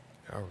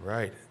All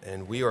right,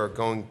 and we are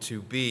going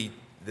to be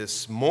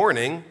this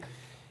morning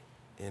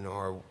in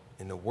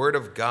the Word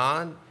of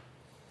God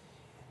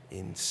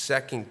in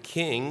 2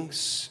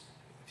 Kings.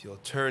 If you'll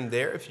turn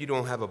there, if you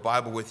don't have a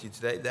Bible with you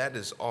today, that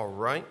is all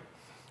right.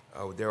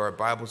 There are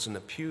Bibles in the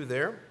pew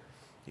there.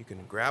 You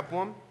can grab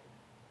one.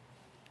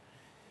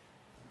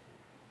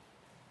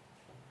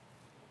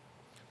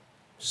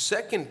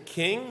 2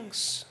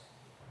 Kings,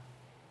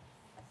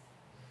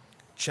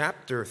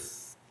 chapter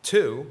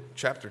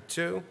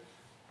 2.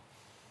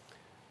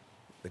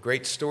 The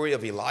great story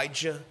of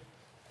Elijah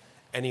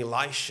and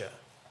Elisha.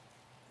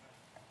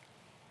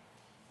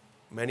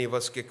 Many of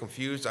us get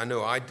confused. I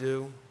know I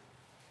do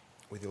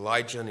with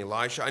Elijah and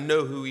Elisha. I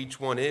know who each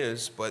one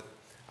is, but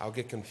I'll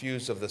get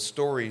confused of the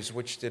stories,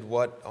 which did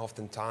what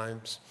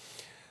oftentimes.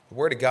 The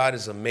Word of God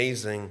is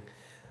amazing.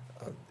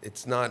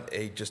 It's not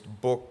a just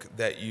book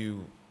that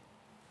you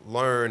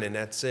learn and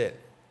that's it.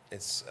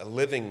 It's a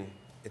living,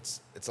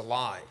 it's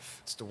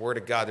alive. It's the Word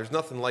of God. There's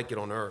nothing like it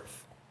on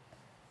earth.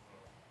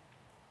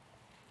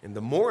 And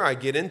the more I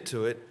get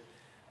into it,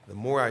 the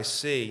more I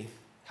see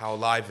how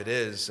alive it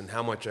is and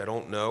how much I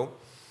don't know.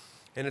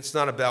 And it's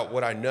not about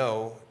what I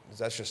know, because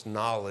that's just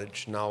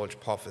knowledge. Knowledge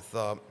puffeth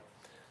up.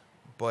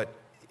 But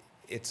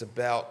it's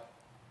about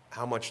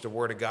how much the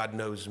Word of God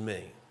knows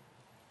me.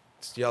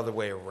 It's the other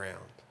way around.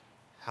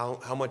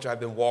 How much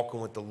I've been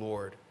walking with the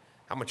Lord.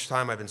 How much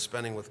time I've been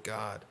spending with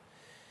God.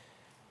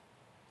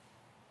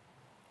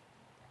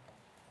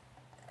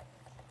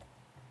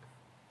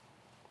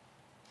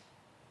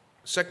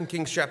 Second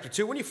Kings chapter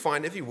 2. When you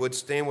find it, if you would,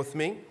 stand with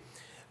me.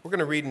 We're going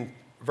to read in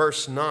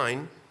verse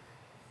 9.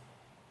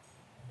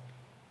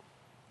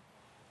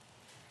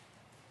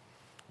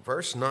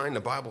 Verse 9, the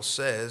Bible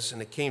says, "And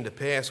it came to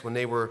pass when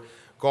they were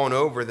gone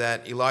over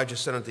that Elijah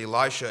said unto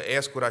Elisha,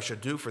 Ask what I shall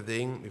do for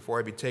thee before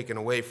I be taken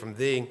away from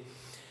thee.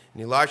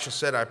 And Elisha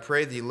said, I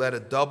pray thee, let a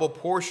double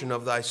portion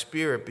of thy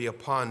spirit be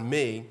upon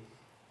me.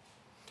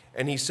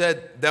 And he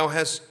said, Thou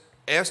hast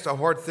asked a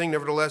hard thing,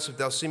 nevertheless, if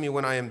thou see me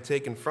when I am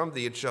taken from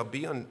thee, it shall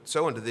be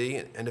so unto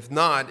thee, and if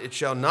not, it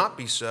shall not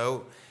be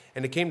so.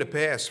 And it came to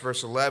pass,"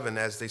 verse 11,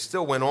 "as they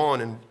still went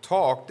on and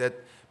talked, that,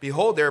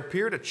 behold, there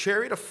appeared a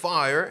chariot of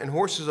fire and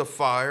horses of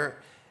fire,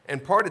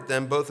 and parted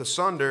them both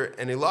asunder,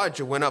 and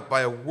Elijah went up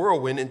by a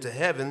whirlwind into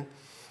heaven."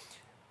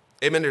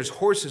 Amen, there's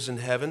horses in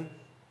heaven.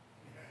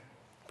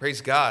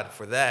 Praise God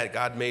for that.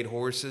 God made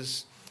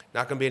horses.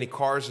 Not going to be any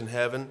cars in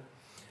heaven.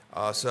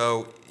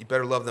 So you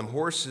better love them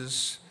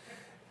horses.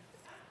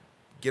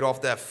 Get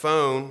off that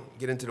phone,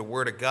 get into the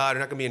Word of God.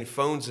 There are not going to be any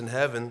phones in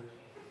heaven.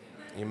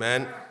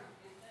 Amen.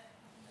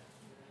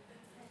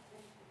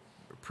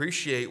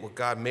 Appreciate what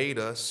God made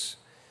us.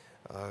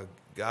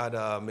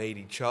 God made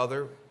each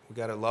other. We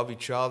got to love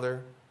each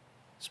other,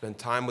 spend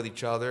time with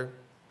each other,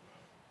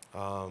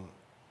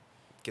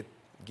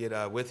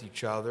 get with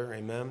each other.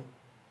 Amen.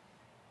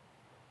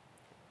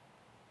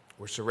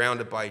 We're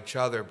surrounded by each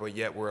other, but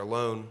yet we're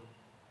alone.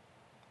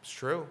 It's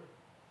true.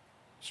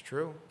 It's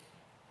true.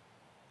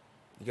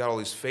 You got all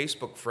these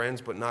Facebook friends,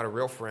 but not a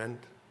real friend.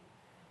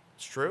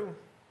 It's true.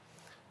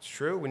 It's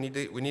true. We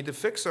need to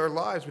fix our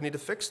lives. We need to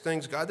fix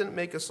things. God didn't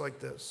make us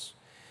like this.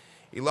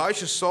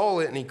 Elisha saw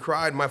it, and he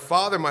cried, my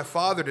father,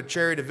 the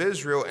chariot of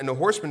Israel, and the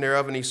horsemen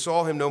thereof. And he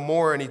saw him no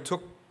more, and he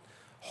took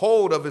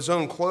hold of his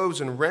own clothes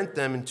and rent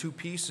them in two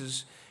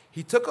pieces.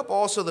 He took up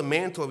also the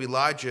mantle of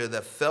Elijah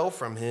that fell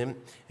from him,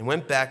 and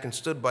went back and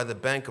stood by the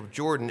bank of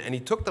Jordan. And he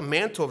took the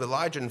mantle of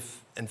Elijah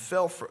that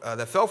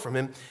fell from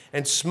him,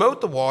 and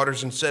smote the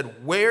waters, and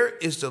said, Where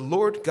is the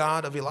Lord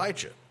God of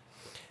Elijah?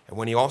 And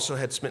when he also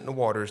had smitten the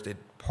waters, they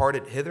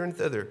parted hither and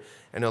thither,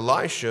 and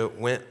Elisha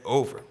went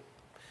over.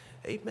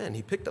 Amen.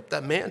 He picked up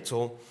that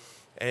mantle,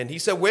 and he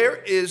said, Where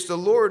is the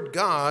Lord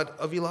God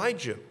of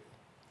Elijah?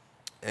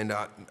 And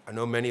I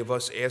know many of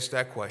us ask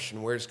that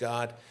question. Where's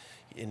God?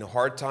 In the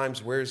hard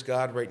times, where's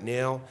God right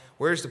now?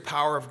 Where's the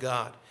power of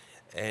God?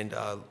 And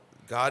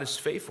God is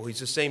faithful.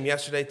 He's the same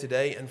yesterday,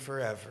 today, and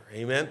forever.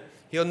 Amen?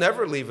 He'll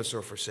never leave us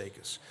or forsake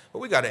us. But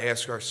we got to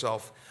ask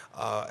ourselves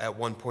at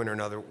one point or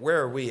another,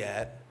 where are we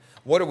at?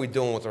 What are we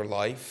doing with our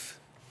life?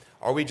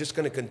 Are we just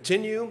going to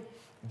continue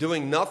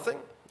doing nothing?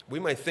 We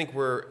might think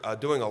we're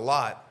doing a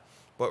lot,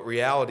 but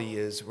reality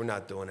is we're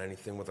not doing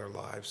anything with our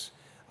lives.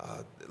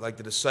 Like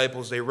the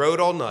disciples, they rowed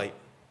all night.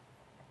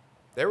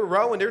 They were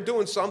rowing, they were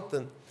doing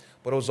something,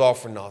 but it was all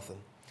for nothing.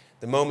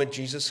 The moment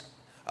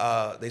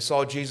they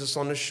saw Jesus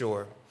on the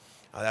shore,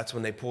 that's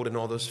when they pulled in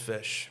all those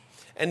fish.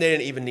 And they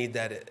didn't even need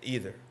that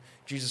either.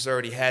 Jesus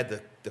already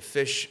had the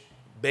fish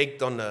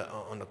baked on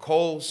the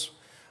coals,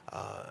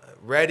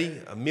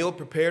 ready, a meal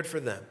prepared for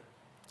them,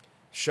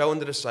 showing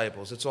the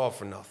disciples it's all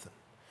for nothing.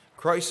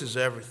 Christ is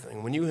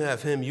everything. When you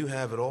have him, you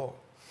have it all.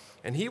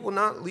 And he will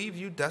not leave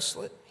you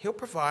desolate. He'll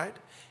provide.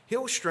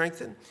 He'll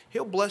strengthen.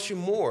 He'll bless you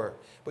more.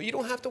 But you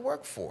don't have to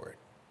work for it.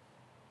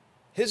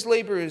 His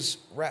labor is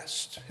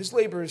rest. His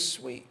labor is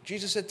sweet.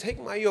 Jesus said,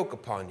 Take my yoke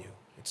upon you.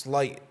 It's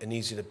light and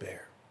easy to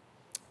bear.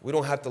 We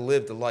don't have to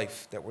live the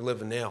life that we're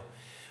living now.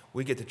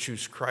 We get to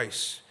choose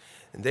Christ.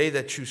 And they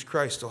that choose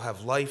Christ will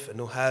have life, and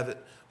they'll have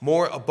it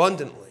more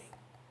abundantly.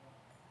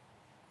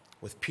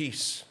 with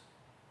peace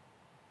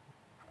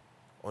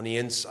on the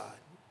inside,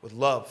 with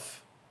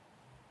love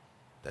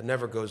that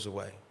never goes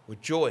away,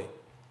 with joy.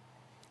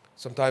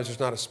 Sometimes there's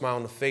not a smile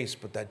on the face,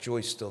 but that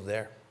joy's still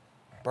there,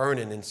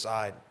 burning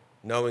inside,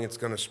 knowing it's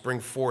going to spring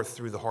forth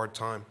through the hard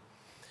time.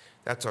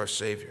 That's our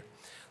Savior.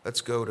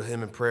 Let's go to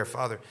him in prayer.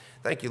 Father,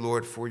 thank you,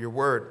 Lord, for your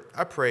word.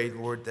 I pray,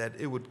 Lord, that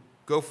it would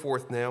go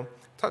forth now,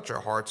 touch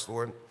our hearts,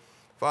 Lord.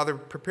 Father,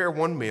 prepare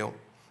one meal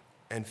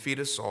and feed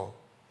us all.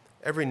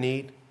 Every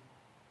need,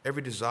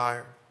 every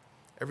desire,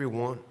 every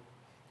want,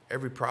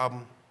 every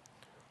problem.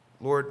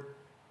 Lord,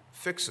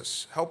 fix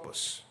us, help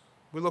us.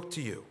 We look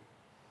to you.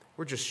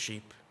 We're just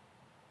sheep.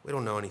 We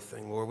don't know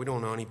anything, Lord. We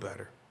don't know any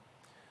better.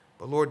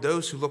 But Lord,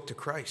 those who look to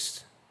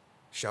Christ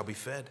shall be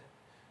fed,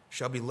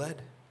 shall be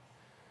led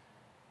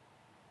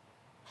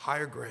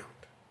higher ground,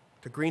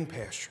 to green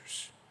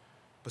pastures,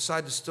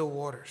 beside the still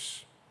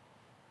waters,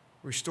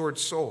 restored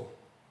soul.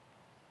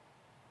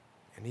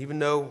 And even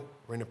though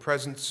we're in the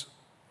presence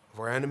of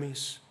our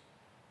enemies,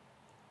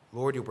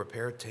 Lord, you'll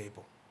prepare a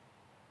table.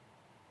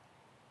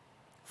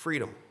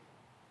 Freedom.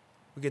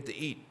 We get to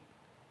eat,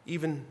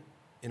 even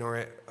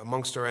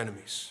amongst our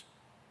enemies.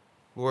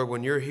 Lord,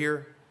 when you're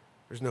here,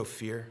 there's no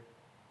fear.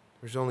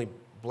 There's only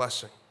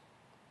blessing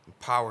and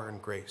power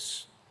and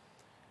grace.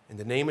 In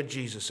the name of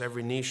Jesus,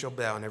 every knee shall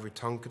bow and every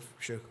tongue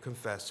shall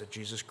confess that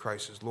Jesus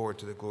Christ is Lord,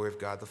 to the glory of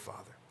God the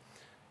Father.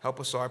 Help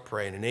us, I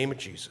pray, in the name of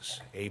Jesus.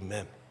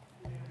 Amen.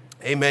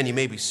 Amen. You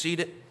may be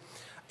seated.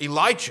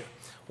 Elijah,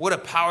 what a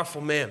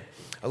powerful man.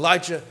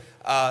 Elijah,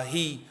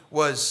 he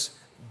was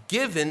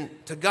given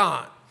to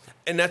God.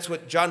 And that's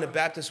what John the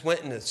Baptist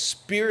went in the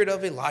spirit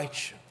of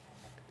Elijah.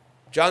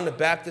 John the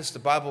Baptist, the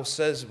Bible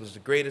says, was the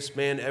greatest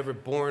man ever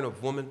born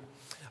of woman.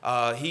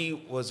 He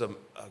was a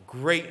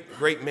great,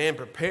 great man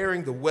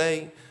preparing the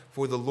way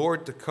for the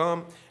Lord to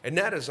come. And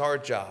that is our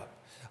job,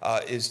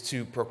 is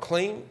to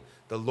proclaim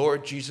the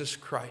Lord Jesus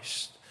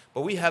Christ.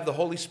 But we have the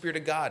Holy Spirit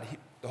of God.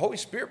 The Holy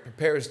Spirit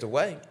prepares the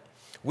way.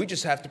 We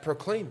just have to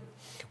proclaim.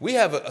 We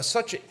have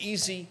such an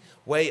easy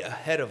way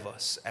ahead of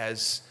us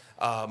as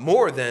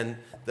more than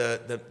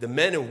the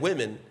men and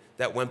women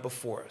that went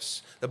before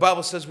us. The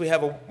Bible says we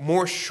have a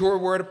more sure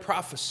word of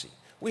prophecy.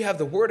 We have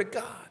the Word of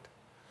God.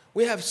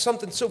 We have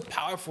something so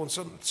powerful and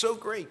something so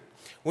great.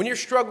 When you're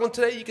struggling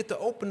today, you get to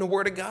open the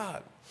Word of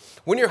God.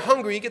 When you're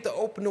hungry, you get to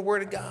open the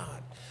Word of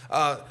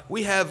God.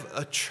 We have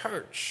a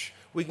church.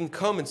 We can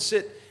come and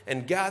sit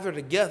and gather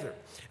together.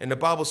 And the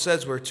Bible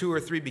says where 2 or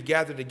 3 be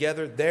gathered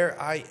together, there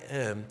I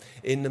am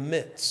in the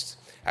midst.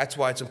 That's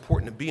why it's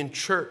important to be in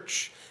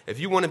church. If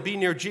you want to be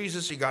near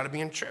Jesus, you got to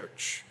be in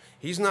church.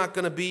 He's not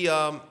going to be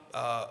on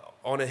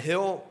a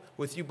hill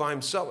with you by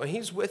himself. And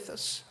he's with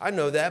us. I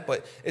know that,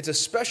 but it's a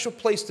special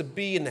place to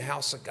be in the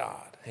house of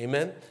God.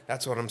 Amen?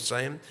 That's what I'm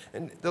saying.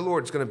 And the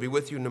Lord's going to be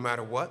with you no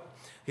matter what.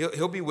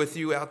 He'll be with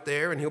you out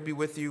there, and he'll be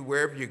with you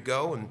wherever you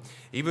go. And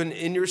even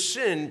in your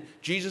sin,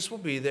 Jesus will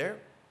be there.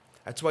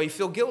 That's why you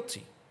feel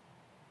guilty.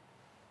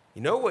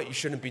 You know what you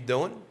shouldn't be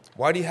doing.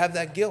 Why do you have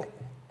that guilt?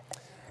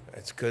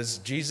 It's because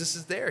Jesus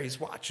is there. He's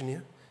watching you.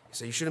 You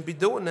say, you shouldn't be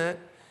doing that.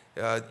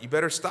 You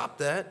better stop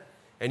that.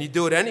 And you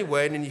do it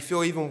anyway, and then you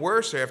feel even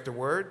worse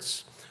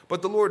afterwards.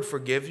 But the Lord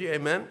forgive you,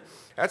 amen?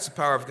 That's the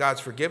power of God's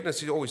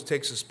forgiveness. He always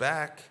takes us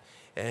back.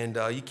 And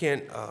you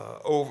can't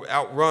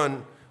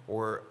outrun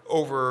or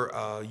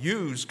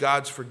overuse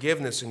God's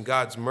forgiveness and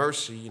God's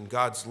mercy and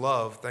God's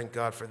love. Thank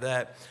God for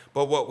that.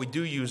 But what we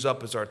do use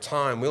up is our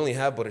time. We only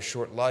have but a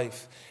short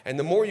life. And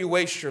the more you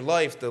waste your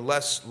life, the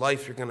less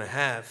life you're going to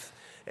have.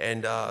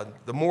 And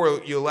the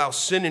more you allow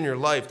sin in your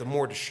life, the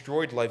more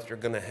destroyed life you're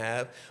going to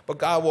have. But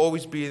God will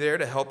always be there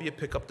to help you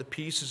pick up the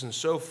pieces and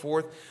so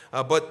forth.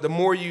 But the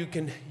more you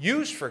can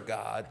use for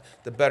God,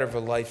 the better of a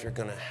life you're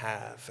going to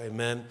have.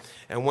 Amen.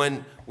 And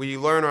when we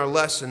learn our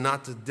lesson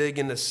not to dig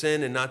into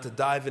sin and not to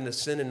dive into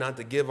sin and not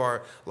to give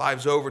our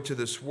lives over to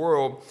this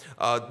world,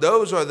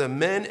 those are the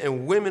men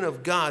and women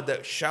of God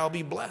that shall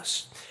be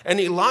blessed. And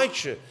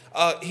Elijah,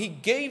 he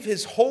gave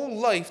his whole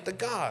life to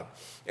God.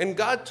 And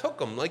God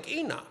took him like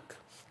Enoch.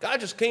 God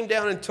just came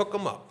down and took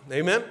him up.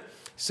 Amen?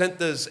 Sent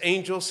those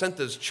angels, sent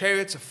those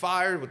chariots of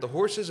fire with the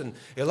horses, and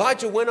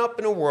Elijah went up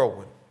in a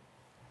whirlwind.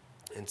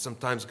 And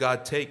sometimes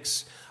God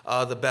takes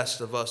the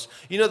best of us.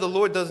 You know, the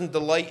Lord doesn't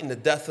delight in the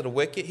death of the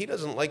wicked. He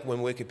doesn't like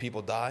when wicked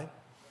people die.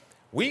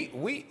 We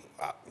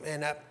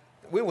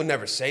would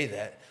never say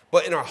that.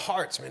 But in our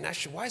hearts, man,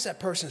 why is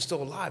that person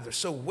still alive? They're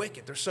so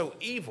wicked. They're so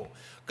evil.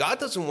 God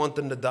doesn't want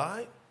them to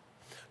die.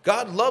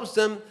 God loves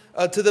them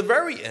to the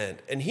very end.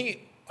 And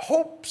he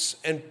hopes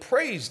and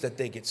prays that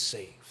they get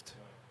saved.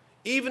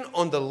 Even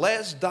on the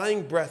last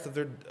dying breath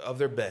of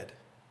their bed,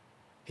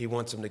 he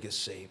wants them to get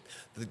saved.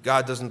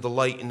 God doesn't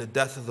delight in the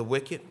death of the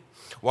wicked.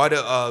 Why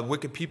do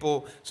wicked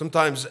people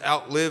sometimes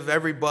outlive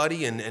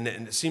everybody and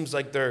it seems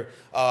like they're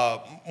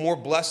more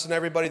blessed than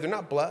everybody? They're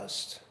not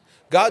blessed.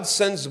 God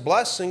sends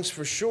blessings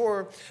for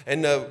sure,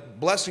 and the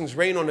blessings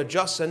rain on the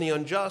just and the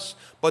unjust.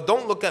 But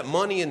don't look at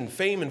money and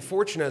fame and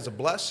fortune as a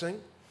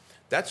blessing.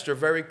 That's their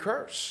very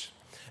curse.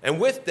 And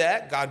with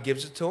that, God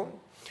gives it to them,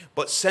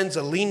 but sends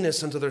a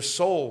leanness into their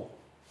soul.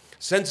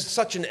 sense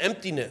such an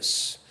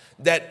emptiness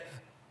that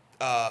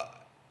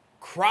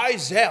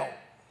cries out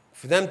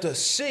for them to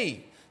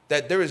see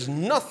that there is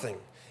nothing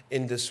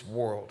in this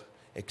world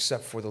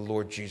except for the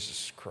Lord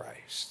Jesus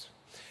Christ.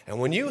 And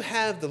when you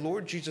have the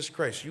Lord Jesus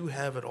Christ, you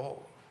have it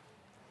all.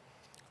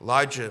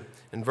 Elijah,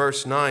 in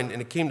verse 9,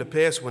 and it came to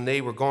pass when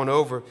they were gone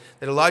over,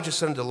 that Elijah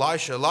said unto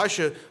Elisha,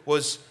 Elisha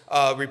was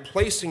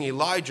replacing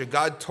Elijah.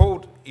 God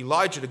told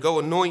Elijah to go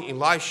anoint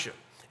Elisha,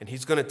 and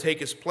he's going to take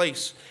his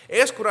place.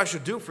 Ask what I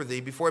should do for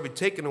thee before I be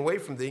taken away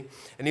from thee.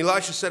 And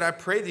Elisha said, I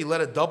pray thee, let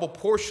a double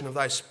portion of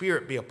thy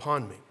spirit be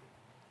upon me.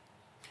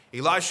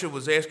 Elisha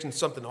was asking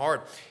something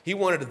hard. He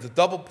wanted the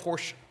double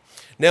portion.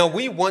 Now,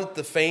 we want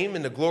the fame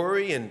and the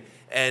glory, and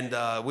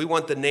we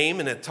want the name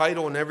and the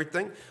title and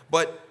everything,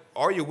 but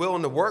are you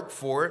willing to work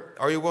for it?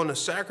 Are you willing to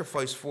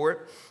sacrifice for it?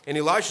 And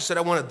Elisha said,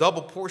 I want a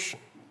double portion.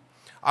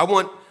 I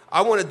want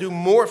to do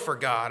more for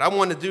God. I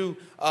want to do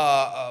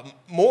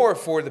more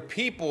for the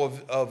people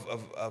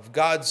of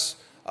God's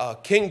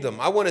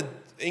kingdom. I want to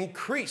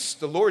increase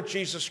the Lord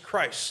Jesus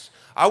Christ.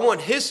 I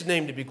want his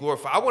name to be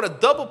glorified. I want a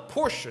double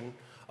portion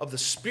of the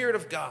Spirit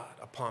of God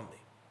upon me.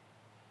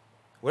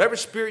 Whatever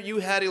spirit you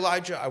had,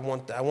 Elijah, I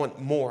want that. I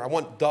want more. I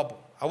want double.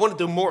 I want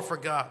to do more for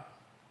God.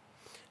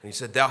 And he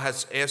said, thou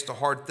hast asked a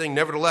hard thing.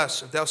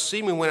 Nevertheless, if thou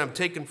see me when I'm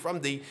taken from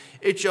thee,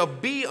 it shall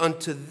be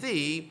unto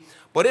thee.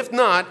 But if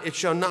not, it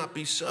shall not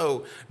be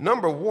so.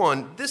 Number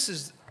one, this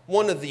is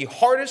one of the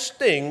hardest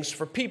things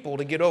for people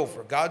to get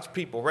over. God's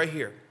people, right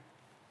here.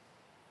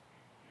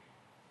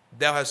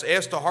 Thou hast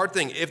asked a hard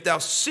thing. If thou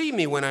see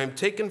me when I am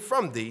taken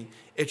from thee,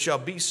 it shall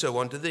be so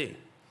unto thee.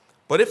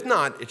 But if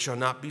not, it shall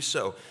not be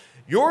so.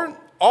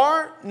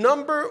 Our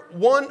number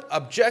one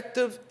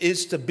objective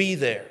is to be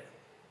there.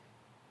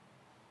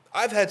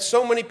 I've had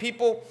so many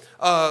people,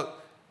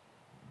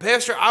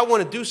 Pastor, I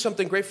want to do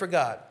something great for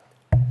God.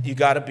 You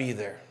got to be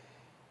there.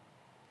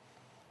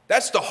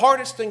 That's the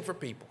hardest thing for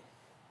people,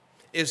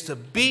 is to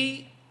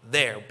be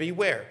there. Be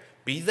where?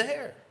 Be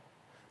there.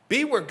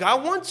 Be where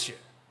God wants you.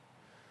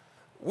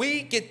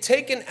 We get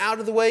taken out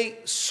of the way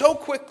so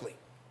quickly.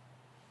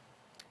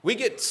 We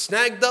get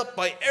snagged up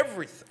by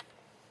everything.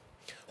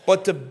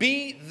 But to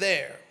be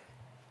there.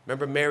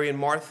 Remember Mary and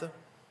Martha?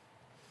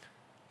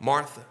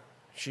 Martha,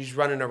 she's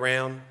running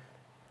around.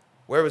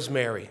 Where was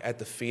Mary? At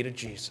the feet of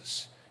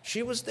Jesus.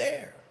 She was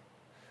there.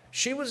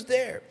 She was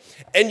there.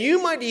 And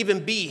you might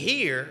even be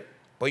here,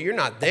 but you're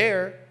not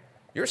there.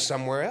 You're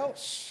somewhere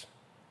else.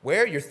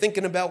 Where? You're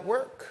thinking about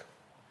work.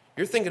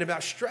 You're thinking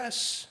about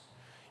stress.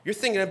 You're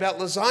thinking about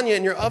lasagna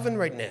in your oven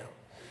right now.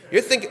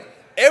 You're thinking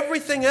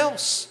everything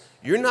else.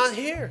 You're not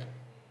here.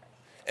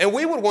 And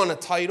we would want a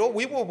title.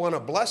 We would want a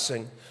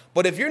blessing.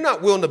 But if you're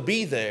not willing to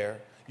be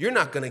there, you're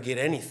not going to get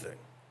anything.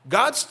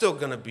 God's still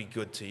going to be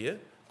good to you.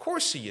 Of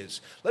course he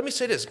is. Let me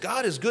say this.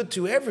 God is good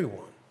to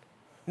everyone.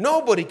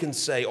 Nobody can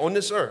say on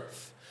this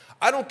earth,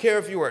 I don't care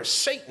if you are a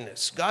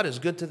Satanist, God is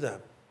good to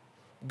them.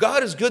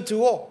 God is good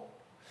to all.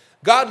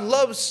 God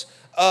loves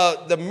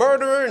the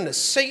murderer and the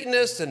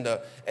Satanist and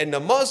the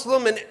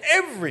Muslim and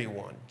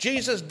everyone.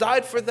 Jesus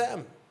died for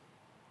them.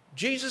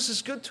 Jesus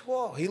is good to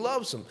all. He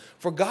loves them.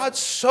 For God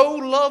so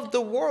loved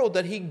the world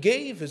that he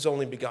gave his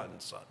only begotten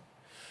Son.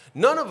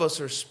 None of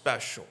us are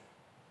special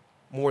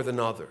more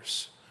than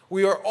others.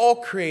 We are all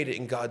created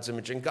in God's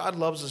image, and God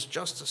loves us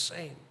just the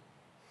same.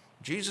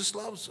 Jesus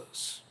loves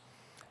us.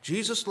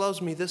 Jesus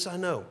loves me, this I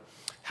know.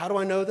 How do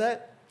I know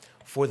that?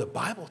 For the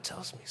Bible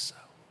tells me so.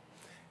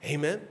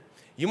 Amen?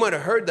 You might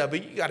have heard that,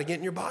 but you got to get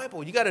in your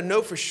Bible. You got to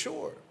know for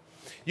sure.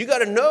 You got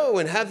to know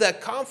and have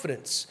that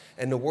confidence,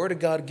 and the Word of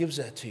God gives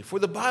that to you. For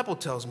the Bible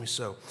tells me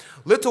so.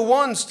 Little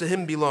ones to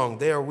him belong.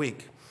 They are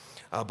weak,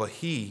 but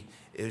he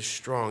is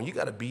strong. You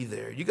got to be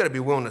there. You got to be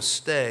willing to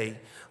stay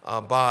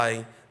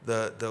by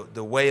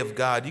the way of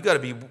God. You got to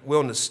be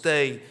willing to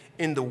stay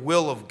in the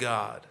will of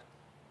God.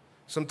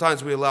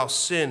 Sometimes we allow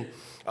sin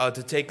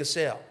to take us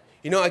out.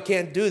 You know, I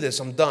can't do this.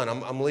 I'm done.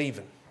 I'm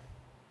leaving.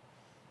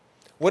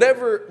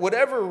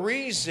 Whatever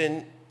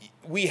reason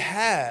we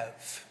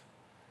have,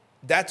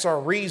 that's our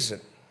reason.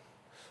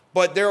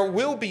 But there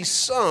will be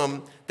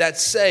some that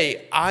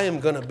say, I am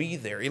going to be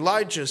there.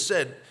 Elijah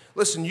said,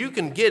 listen, you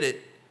can get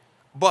it,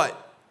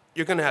 but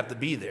you're going to have to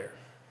be there.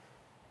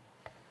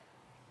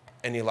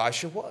 And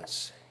Elisha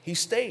was. He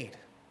stayed.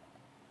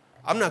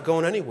 I'm not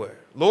going anywhere.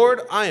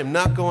 Lord, I am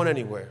not going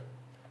anywhere.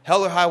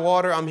 Hell or high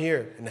water, I'm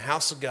here in the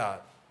house of God.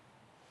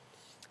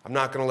 I'm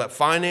not going to let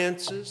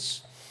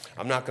finances.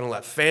 I'm not going to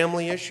let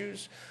family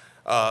issues.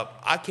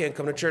 I can't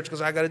come to church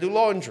because I got to do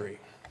laundry.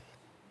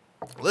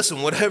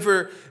 Listen,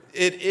 whatever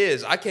it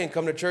is, I can't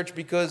come to church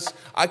because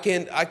I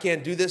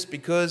can't do this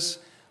because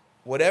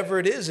whatever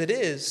it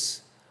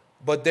is.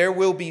 But there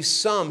will be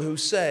some who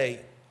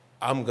say,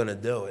 I'm going to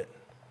do it.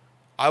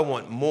 I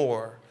want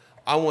more.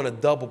 I want a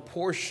double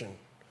portion.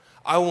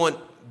 I want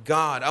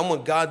God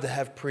to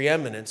have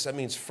preeminence. That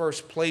means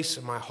first place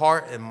in my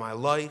heart and my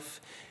life,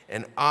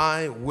 and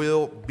I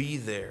will be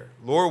there.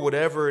 Lord,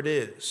 whatever it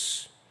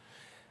is.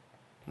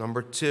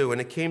 Number 2, and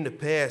it came to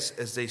pass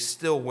as they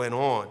still went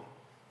on.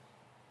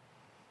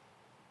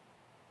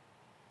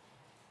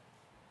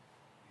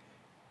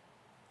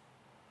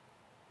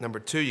 Number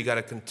two, you got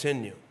to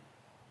continue.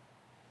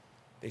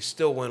 They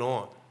still went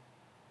on.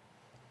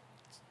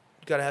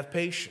 You got to have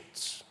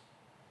patience.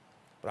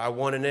 But I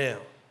want to now.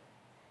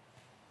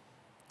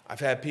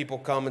 I've had people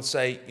come and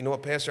say, you know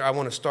what, Pastor, I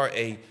want to start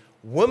a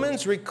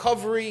women's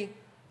recovery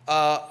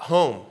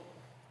home.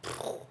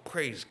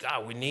 Praise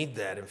God, we need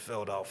that in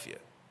Philadelphia.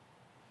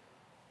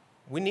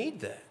 We need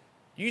that.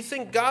 You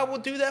think God will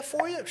do that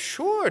for you?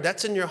 Sure,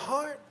 that's in your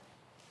heart.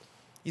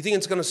 You think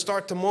it's going to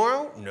start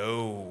tomorrow?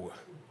 No.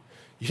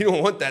 You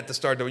don't want that to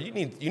start tomorrow.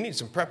 You need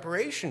some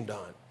preparation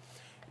done.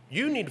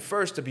 You need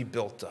first to be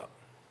built up.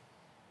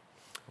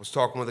 I was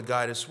talking with a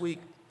guy this week.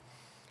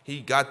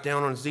 He got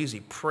down on his knees. He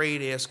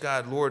prayed, asked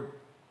God, Lord,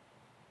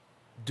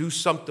 do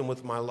something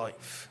with my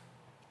life.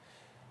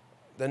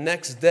 The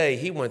next day,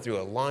 he went through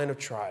a line of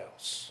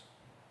trials.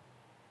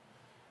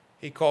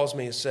 He calls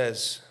me and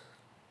says,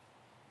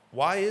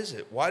 why is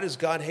it? Why does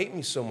God hate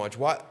me so much?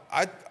 Why?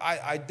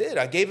 I did.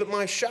 I gave it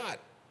my shot.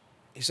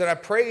 He said, I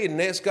prayed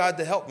and asked God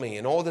to help me,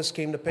 and all this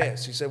came to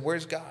pass. He said,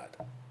 where's God?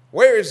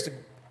 Where is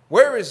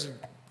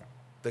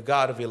the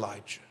God of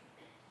Elijah?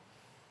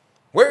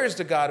 Where is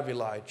the God of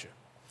Elijah?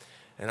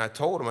 And I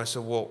told him, I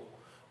said, well,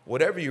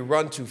 whatever you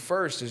run to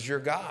first is your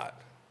God.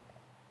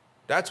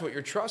 That's what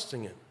you're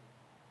trusting in.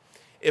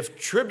 If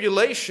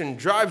tribulation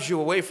drives you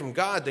away from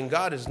God, then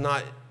God is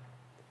not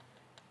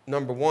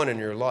number one in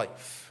your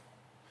life.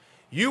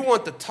 You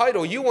want the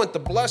title, you want the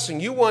blessing,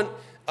 you want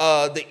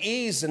the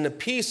ease and the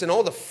peace and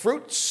all the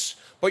fruits,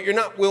 but you're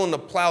not willing to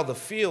plow the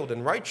field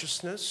in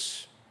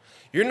righteousness.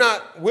 You're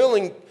not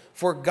willing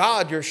for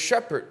God, your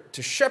shepherd,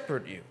 to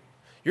shepherd you.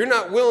 You're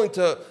not willing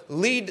to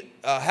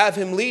have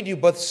him lead you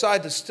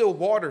beside the still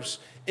waters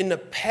in the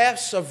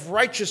paths of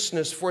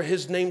righteousness for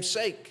his name's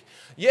sake.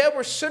 Yeah,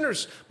 we're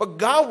sinners, but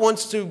God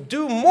wants to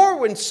do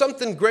more and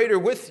something greater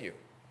with you.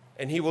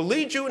 And he will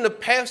lead you in the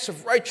paths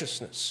of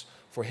righteousness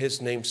for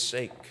his name's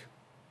sake.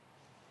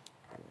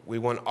 We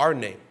want our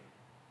name.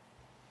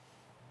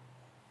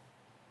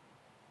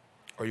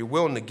 Are you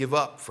willing to give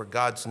up for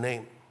God's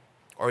name?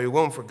 Are you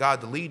willing for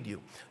God to lead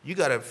you? You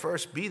got to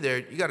first be there.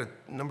 You got to,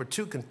 number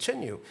two,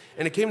 continue.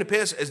 And it came to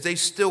pass as they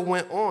still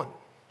went on.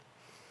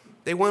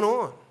 They went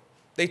on.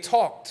 They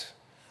talked.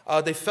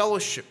 They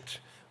fellowshiped.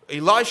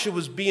 Elisha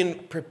was being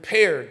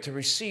prepared to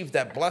receive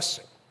that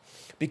blessing.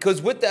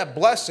 Because with that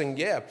blessing,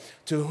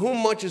 to whom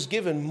much is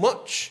given,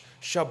 much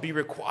shall be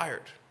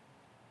required.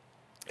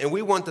 And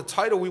we want the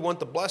title, we want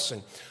the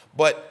blessing.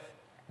 But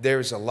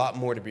there's a lot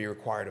more to be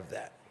required of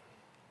that.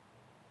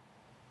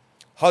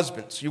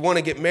 Husbands, you want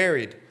to get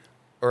married,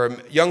 or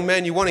young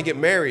men, you want to get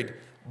married,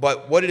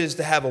 but what it is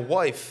to have a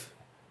wife,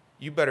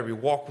 you better be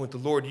walking with the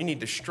Lord. You need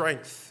the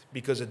strength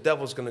because the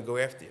devil's going to go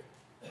after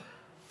you.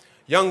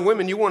 Young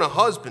women, you want a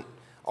husband.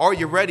 Are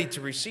you ready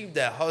to receive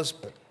that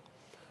husband?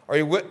 Are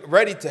you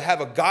ready to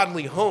have a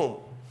godly home?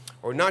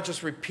 Or not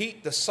just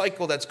repeat the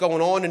cycle that's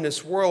going on in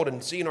this world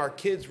and seeing our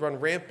kids run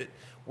rampant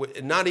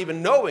and not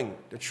even knowing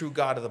the true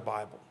God of the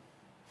Bible?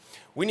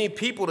 We need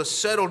people to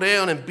settle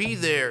down and be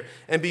there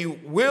and be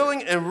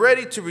willing and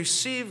ready to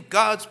receive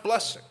God's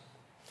blessing.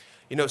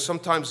 You know,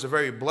 sometimes the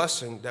very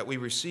blessing that we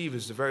receive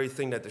is the very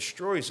thing that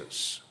destroys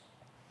us.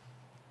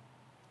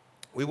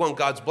 We want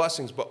God's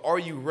blessings, but are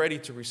you ready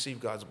to receive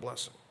God's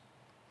blessing?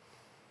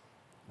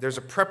 There's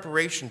a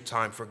preparation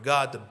time for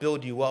God to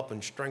build you up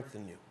and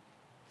strengthen you.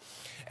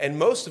 And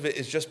most of it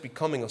is just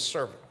becoming a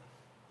servant.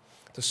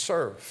 To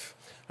serve.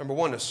 Number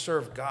one, to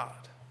serve God.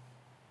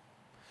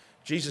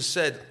 Jesus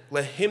said,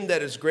 let him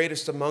that is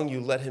greatest among you,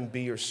 let him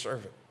be your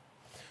servant.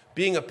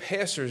 Being a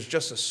pastor is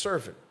just a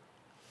servant.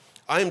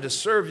 I am to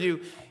serve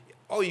you.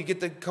 Oh, you get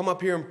to come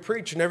up here and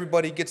preach and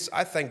everybody gets,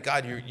 I thank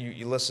God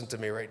you listen to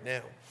me right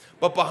now.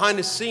 But behind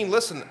the scene,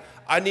 listen,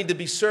 I need to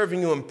be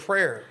serving you in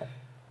prayer,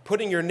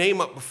 putting your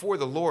name up before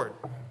the Lord.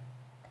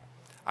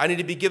 I need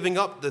to be giving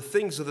up the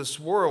things of this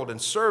world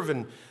and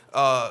serving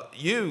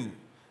you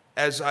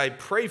as I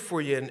pray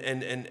for you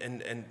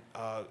and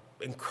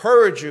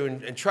encourage you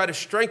and try to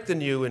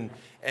strengthen you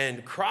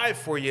and cry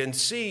for you and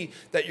see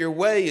that your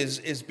way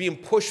is being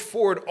pushed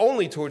forward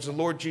only towards the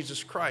Lord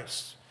Jesus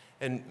Christ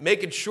and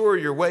making sure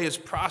your way is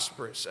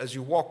prosperous as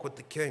you walk with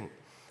the King.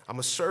 I'm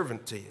a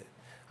servant to you.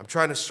 I'm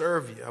trying to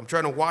serve you. I'm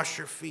trying to wash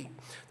your feet.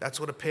 That's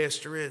what a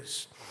pastor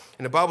is.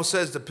 And the Bible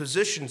says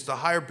the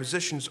higher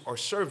positions are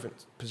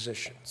servant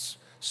positions.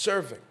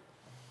 Serving.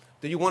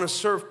 Do you want to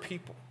serve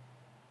people?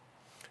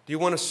 Do you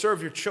want to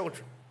serve your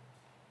children?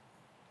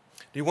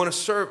 Do you want to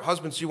serve,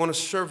 husbands, do you want to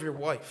serve your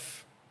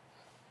wife?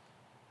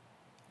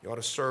 You ought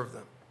to serve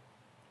them.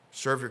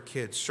 Serve your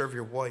kids, serve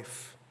your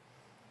wife.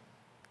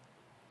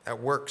 At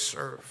work,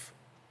 serve.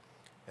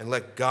 And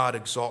let God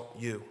exalt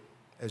you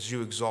as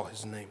you exalt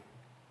his name.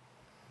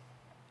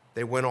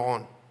 They went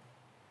on.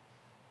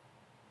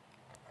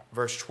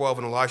 Verse 12,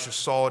 and Elisha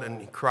saw it,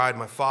 and he cried,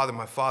 my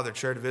father,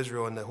 chariot of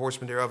Israel, and the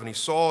horsemen thereof. And he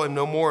saw him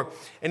no more.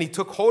 And he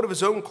took hold of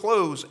his own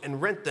clothes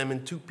and rent them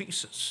in two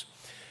pieces.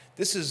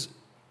 This is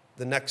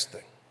the next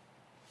thing.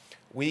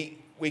 We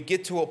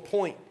get to a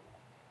point,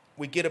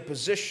 we get a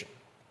position.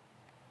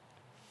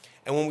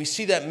 And when we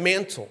see that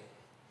mantle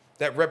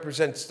that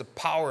represents the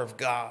power of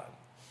God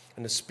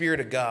and the Spirit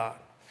of God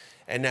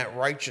and that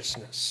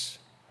righteousness.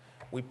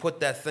 We put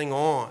that thing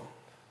on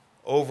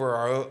over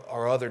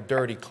our other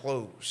dirty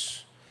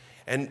clothes.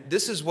 And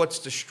this is what's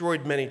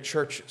destroyed many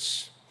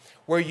churches,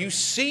 where you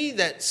see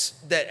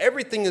that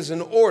everything is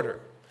in order,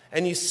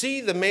 and you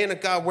see the man of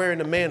God wearing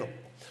the mantle,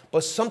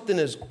 but something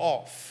is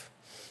off.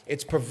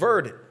 It's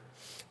perverted.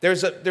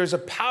 There's a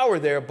power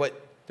there, but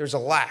there's a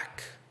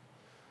lack.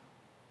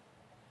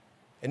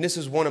 And this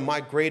is one of my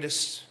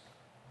greatest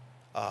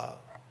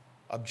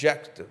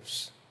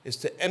objectives, is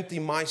to empty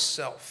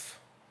myself.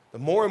 The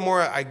more and more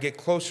I get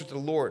closer to the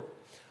Lord,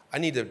 I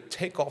need to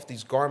take off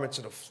these garments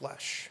of the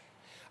flesh.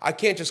 I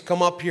can't just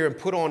come up here and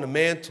put on the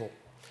mantle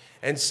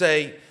and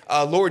say,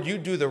 Lord, you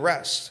do the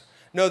rest.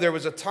 No, there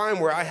was a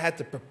time where I had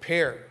to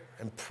prepare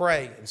and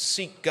pray and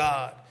seek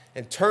God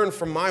and turn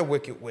from my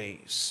wicked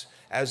ways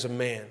as a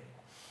man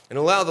and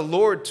allow the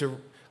Lord to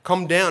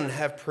come down and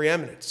have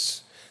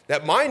preeminence.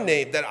 That my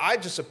name, that I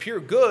just appear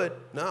good,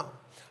 no.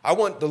 I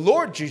want the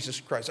Lord Jesus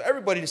Christ,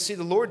 everybody to see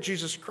the Lord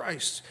Jesus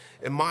Christ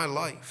in my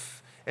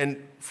life,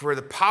 and for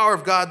the power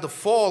of God to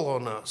fall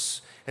on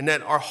us, and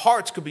that our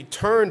hearts could be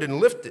turned and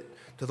lifted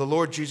to the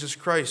Lord Jesus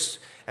Christ.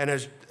 And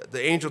as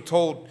the angel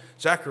told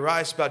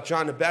Zacharias about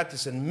John the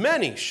Baptist, and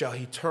many shall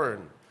he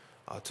turn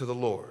to the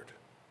Lord.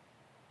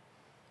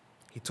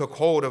 He took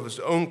hold of his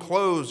own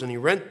clothes and he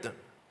rent them.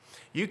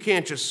 You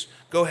can't just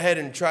go ahead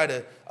and try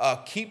to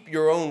keep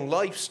your own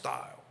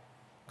lifestyle.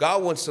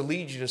 God wants to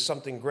lead you to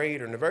something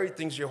greater, and the very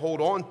things you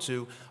hold on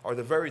to are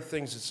the very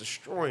things that's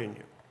destroying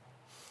you.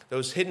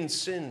 Those hidden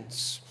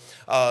sins,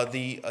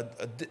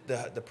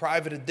 the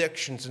private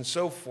addictions and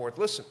so forth.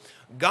 Listen,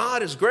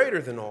 God is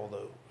greater than all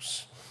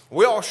those.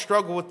 We all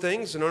struggle with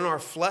things, and in our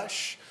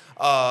flesh,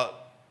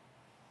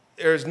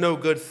 there's no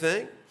good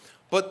thing.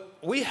 But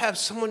we have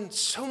someone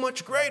so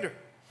much greater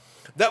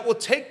that will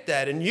take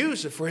that and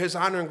use it for his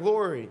honor and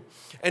glory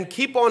and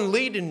keep on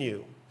leading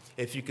you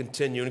if you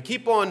continue, and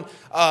keep on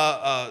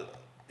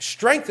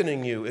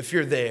strengthening you if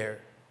you're there,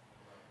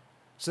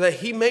 so that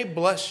he may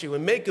bless you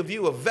and make of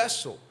you a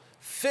vessel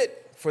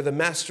fit for the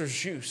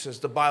master's use, as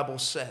the Bible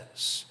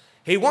says.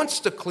 He wants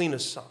to clean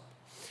us up,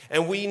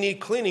 and we need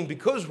cleaning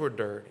because we're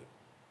dirty.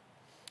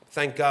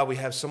 Thank God we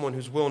have someone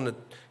who's willing to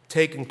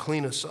take and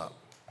clean us up.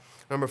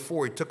 Number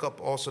 4, he took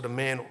up also the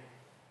mantle.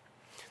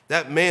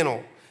 That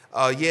mantle,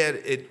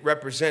 it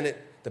represented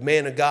the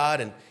man of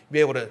God, and be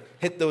able to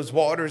hit those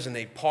waters and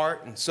they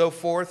part and so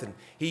forth. And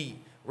he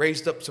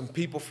raised up some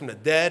people from the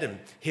dead and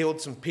healed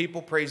some people,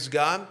 praise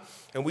God.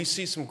 And we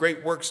see some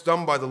great works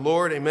done by the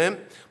Lord, amen.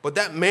 But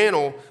that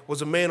mantle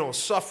was a mantle of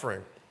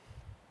suffering.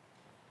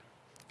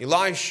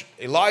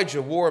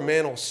 Elijah wore a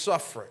mantle of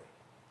suffering.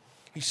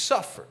 He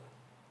suffered.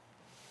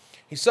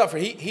 He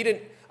suffered. He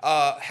didn't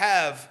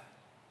have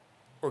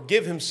or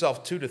give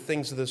himself to the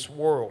things of this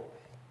world,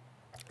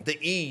 the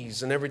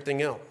ease and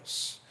everything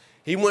else.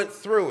 He went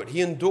through it.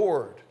 He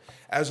endured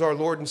as our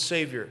Lord and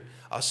Savior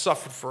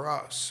suffered for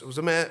us. It was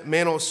a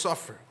mantle of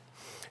suffering.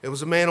 It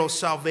was a mantle of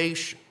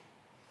salvation.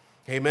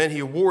 Amen.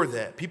 He wore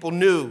that. People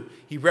knew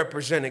he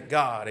represented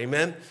God.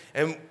 Amen.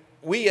 And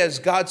we as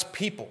God's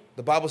people,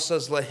 the Bible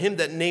says, let him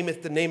that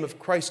nameth the name of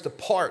Christ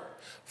depart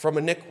from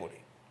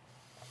iniquity.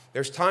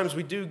 There's times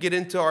we do get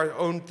into our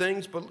own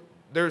things, but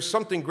there's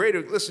something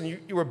greater. Listen,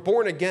 you were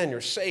born again. You're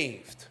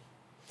saved.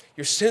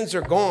 Your sins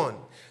are gone.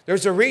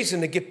 There's a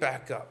reason to get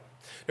back up.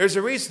 There's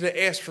a reason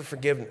to ask for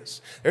forgiveness.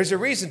 There's a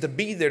reason to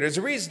be there. There's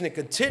a reason to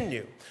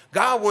continue.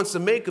 God wants to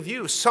make of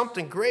you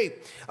something great.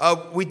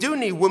 We do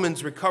need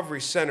women's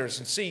recovery centers,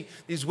 and see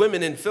these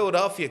women in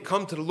Philadelphia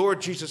come to the Lord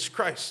Jesus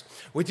Christ.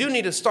 We do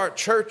need to start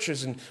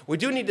churches, and we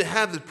do need to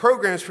have the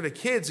programs for the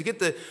kids.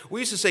 We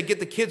used to say, get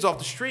the kids off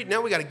the street.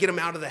 Now we got to get them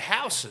out of the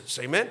houses.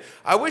 Amen.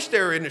 I wish they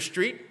were in the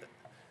street.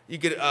 You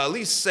could at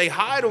least say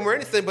hi to them or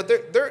anything, but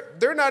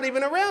they're not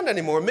even around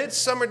anymore.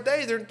 Midsummer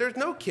day, there's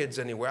no kids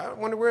anywhere. I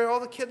wonder where all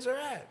the kids are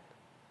at.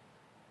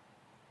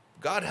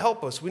 God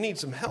help us. We need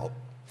some help.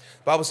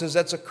 The Bible says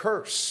that's a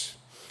curse.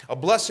 A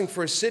blessing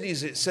for a city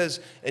is, it says,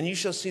 and you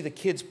shall see the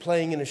kids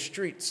playing in the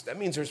streets. That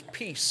means there's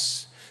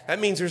peace. That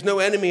means there's no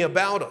enemy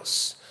about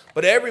us.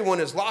 But everyone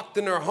is locked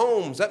in their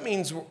homes. That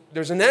means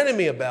there's an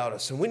enemy about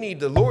us. And we need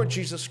the Lord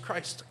Jesus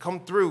Christ to come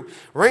through,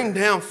 rain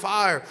down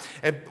fire.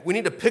 And we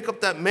need to pick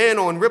up that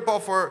mantle and rip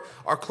off our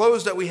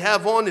clothes that we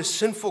have on, these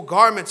sinful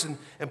garments,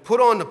 and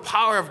put on the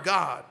power of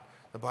God,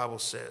 the Bible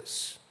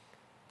says.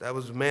 That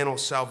was the mantle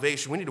of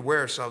salvation. We need to wear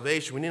our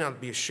salvation. We need not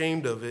to be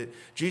ashamed of it.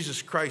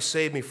 Jesus Christ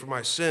saved me from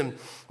my sin.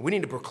 We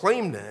need to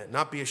proclaim that,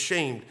 not be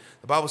ashamed.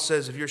 The Bible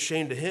says if you're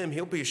ashamed of him,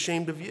 he'll be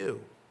ashamed of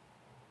you.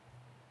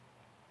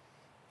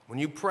 When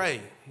you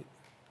pray,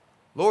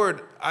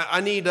 Lord, I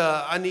need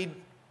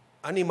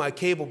my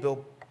cable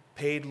bill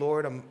paid,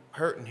 Lord. I'm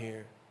hurting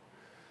here.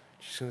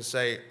 She's going to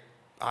say,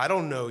 I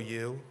don't know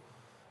you.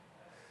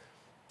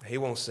 He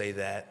won't say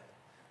that.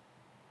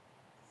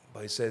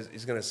 But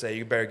he's going to say,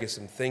 you better get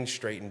some things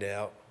straightened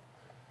out.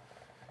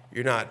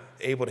 You're not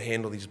able to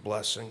handle these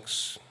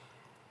blessings.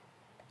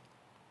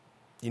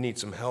 You need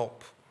some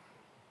help.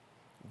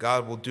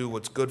 God will do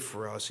what's good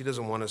for us. He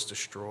doesn't want us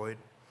destroyed.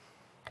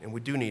 And we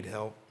do need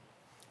help.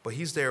 But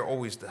he's there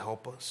always to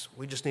help us.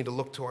 We just need to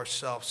look to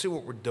ourselves, see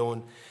what we're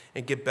doing,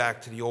 and get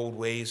back to the old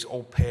ways,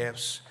 old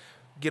paths.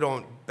 Get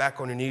back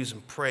on your knees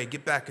and pray.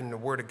 Get back in the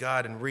Word of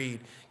God and read.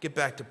 Get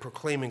back to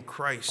proclaiming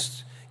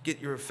Christ. Get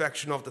your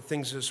affection off the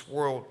things of this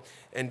world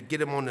and get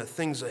them on the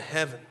things of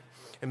heaven.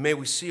 And may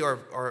we see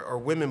our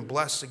women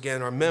blessed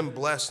again, our men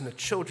blessed, and the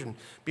children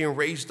being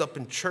raised up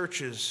in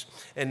churches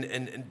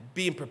and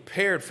being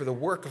prepared for the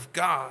work of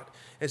God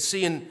and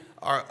seeing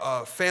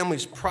our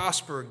families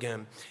prosper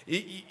again.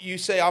 You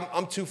say,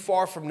 I'm too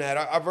far from that.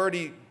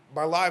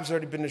 My life's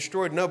already been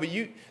destroyed. No, but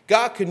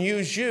God can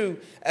use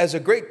you as a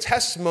great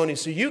testimony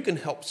so you can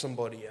help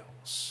somebody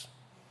else.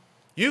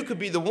 You could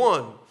be the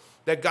one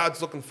that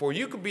God's looking for.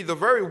 You could be the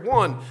very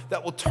one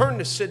that will turn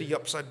the city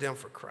upside down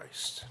for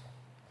Christ.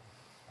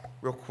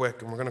 Real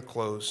quick, and we're going to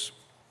close.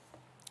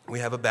 We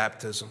have a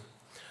baptism.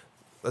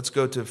 Let's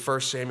go to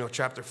 1 Samuel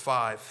chapter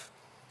 5.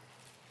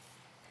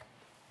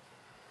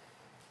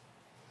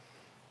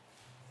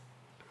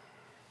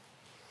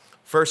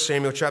 First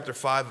Samuel chapter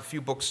 5, a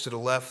few books to the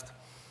left.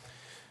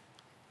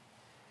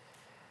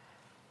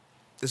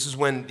 This is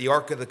when the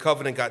Ark of the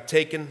Covenant got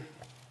taken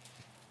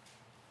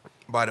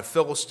by the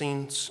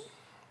Philistines.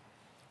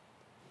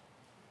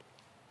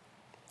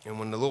 And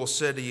when the little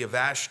city of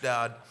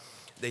Ashdod,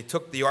 they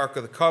took the Ark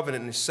of the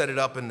Covenant and set it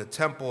up in the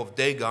temple of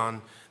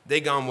Dagon.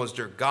 Dagon was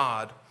their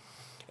god.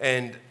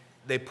 And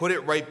they put it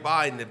right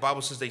by, and the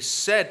Bible says they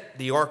set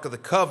the Ark of the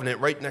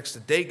Covenant right next to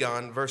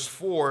Dagon, verse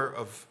 4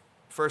 of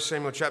 1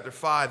 Samuel chapter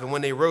 5. And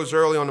when they rose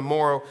early on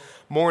the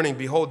morning,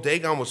 behold,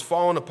 Dagon was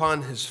fallen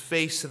upon his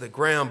face to the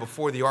ground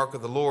before the ark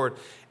of the Lord.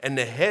 And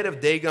the head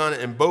of Dagon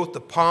and both the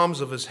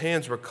palms of his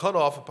hands were cut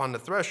off upon the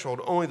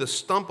threshold. Only the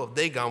stump of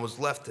Dagon was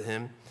left to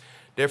him.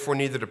 Therefore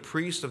neither the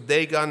priest of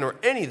Dagon nor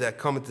any that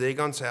cometh to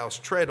Dagon's house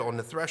tread on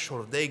the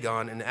threshold of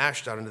Dagon and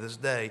Ashdod unto this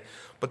day.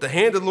 But the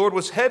hand of the Lord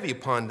was heavy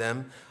upon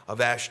them of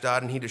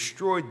Ashdod, and he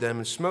destroyed them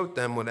and smote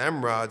them with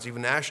emerods,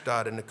 even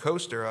Ashdod and the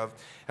coast thereof.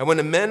 And when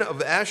the men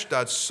of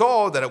Ashdod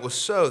saw that it was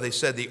so, they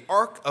said, the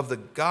ark of the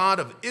God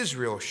of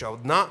Israel shall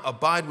not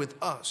abide with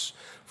us,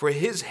 for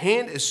his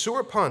hand is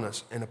sore upon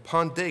us and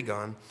upon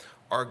Dagon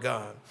our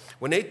God.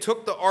 When they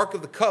took the Ark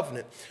of the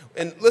Covenant,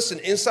 and listen,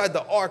 inside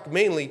the Ark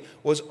mainly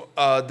was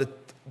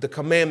the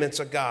commandments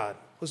of God,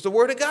 was the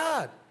Word of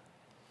God,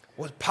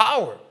 was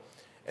power.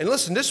 And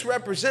listen, this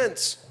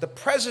represents the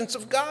presence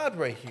of God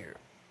right here.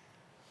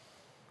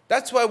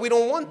 That's why we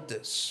don't want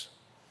this.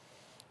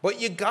 But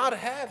you got to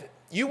have it.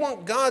 You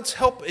want God's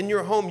help in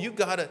your home,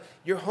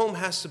 your home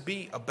has to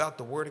be about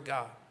the Word of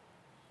God.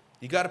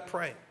 You got to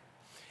pray.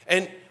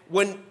 And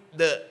when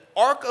the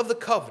Ark of the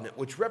Covenant,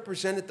 which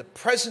represented the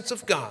presence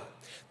of God,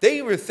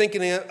 they were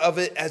thinking of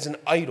it as an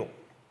idol.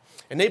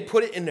 And they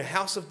put it in the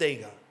house of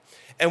Dagon.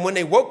 And when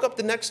they woke up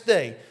the next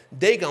day,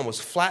 Dagon was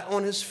flat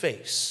on his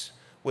face.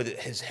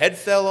 His head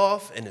fell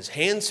off and his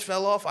hands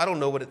fell off. I don't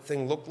know what the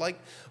thing looked like.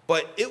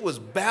 But it was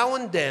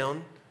bowing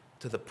down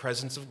to the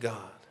presence of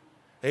God.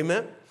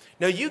 Amen?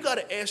 Now you got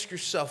to ask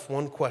yourself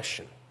one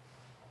question.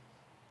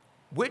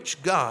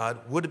 Which God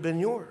would have been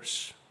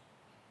yours?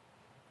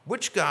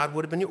 Which God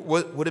would have been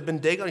yours? Would have been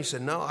Dagon? He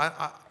said, no,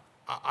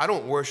 I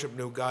don't worship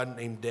no God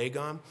named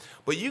Dagon.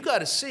 But you got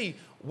to see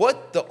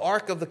what the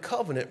Ark of the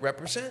Covenant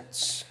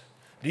represents.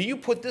 Do you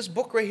put this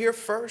book right here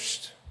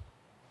first?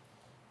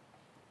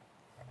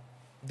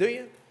 Do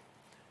you?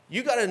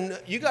 You got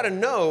to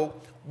know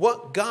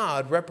what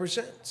God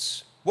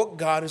represents, what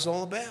God is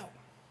all about.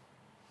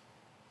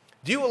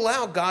 Do you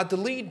allow God to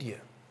lead you?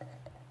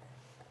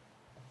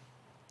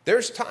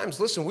 There's times,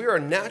 listen, we are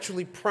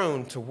naturally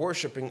prone to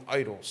worshiping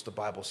idols, the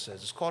Bible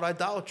says. It's called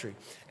idolatry.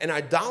 And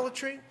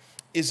idolatry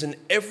is in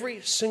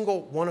every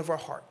single one of our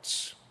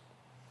hearts.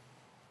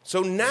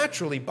 So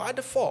naturally, by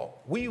default,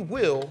 we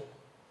will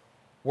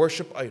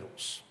worship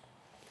idols.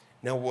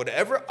 Now,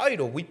 whatever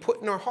idol we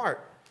put in our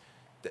heart,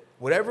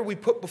 whatever we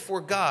put before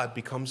God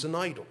becomes an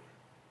idol.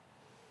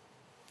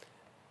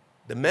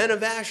 The men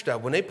of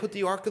Ashdod, when they put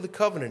the Ark of the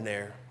Covenant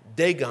there,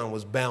 Dagon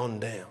was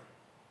bound down.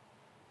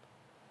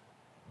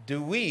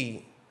 Do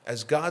we,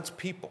 as God's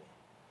people,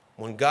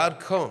 when God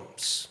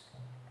comes,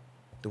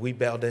 do we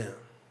bow down?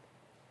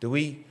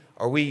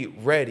 Are we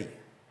ready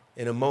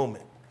in a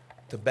moment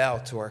to bow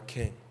to our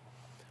King?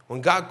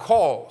 When God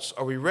calls,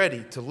 are we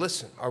ready to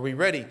listen? Are we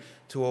ready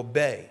to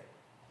obey?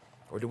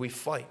 Or do we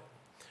fight?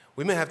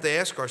 We may have to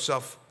ask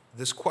ourselves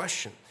this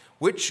question.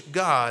 Which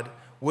God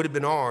would have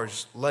been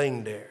ours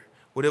laying there?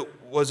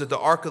 Was it the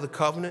Ark of the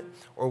Covenant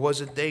or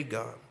was it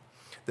Dagon?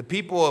 The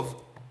people of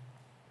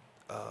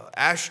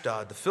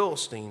Ashdod, the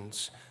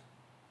Philistines,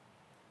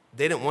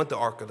 they didn't want the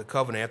Ark of the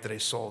Covenant after they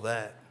saw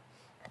that.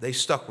 They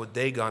stuck with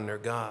Dagon, their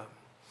God.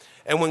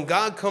 And when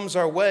God comes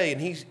our way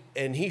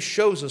and he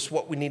shows us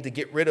what we need to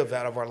get rid of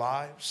out of our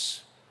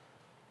lives,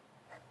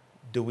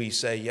 do we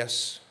say,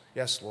 yes,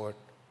 Lord?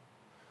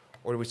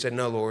 Or do we say,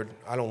 no, Lord,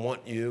 I don't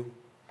want you.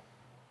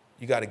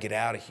 You got to get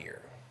out of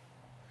here.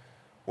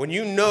 When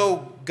you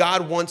know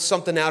God wants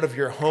something out of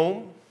your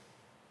home,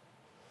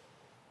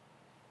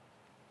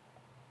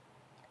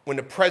 when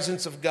the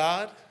presence of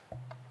God,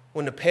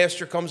 when the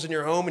pastor comes in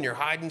your home and you're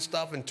hiding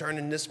stuff and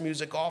turning this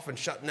music off and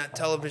shutting that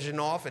television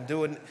off and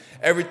doing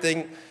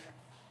everything.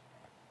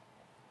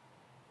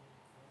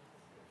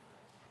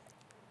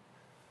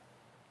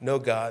 No,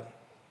 God,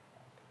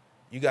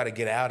 you got to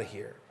get out of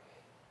here.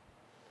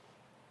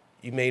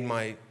 You made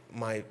my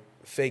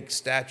fake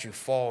statue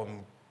fall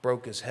and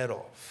broke his head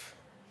off.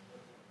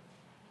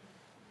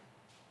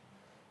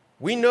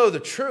 We know the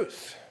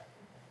truth,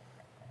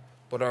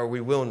 but are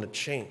we willing to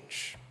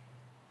change?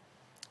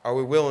 Are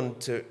we willing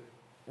to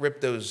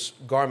rip those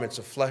garments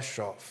of flesh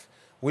off?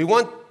 We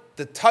want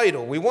the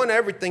title, we want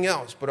everything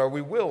else, but are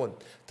we willing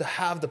to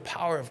have the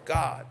power of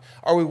God?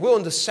 Are we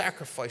willing to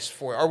sacrifice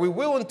for it? Are we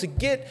willing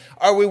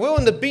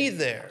to be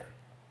there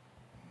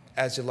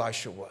as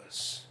Elisha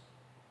was?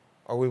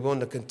 Are we willing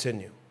to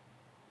continue?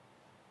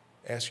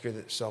 Ask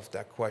yourself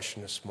that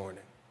question this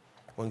morning.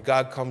 When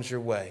God comes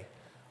your way,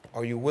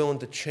 are you willing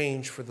to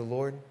change for the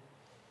Lord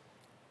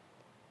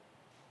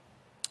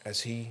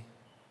as he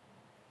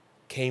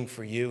came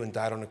for you and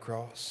died on the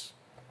cross?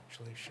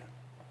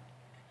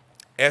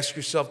 Ask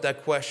yourself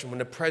that question when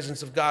the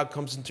presence of God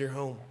comes into your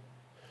home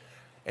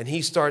and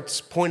he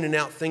starts pointing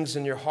out things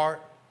in your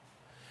heart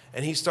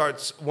and he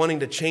starts wanting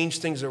to change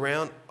things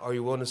around. Are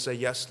you willing to say,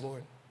 yes,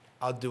 Lord,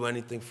 I'll do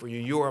anything for you.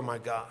 You are my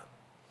God.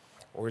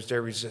 Or is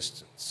there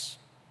resistance?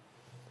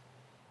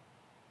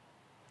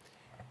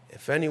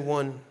 If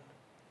anyone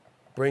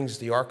brings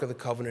the Ark of the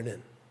Covenant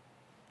in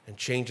and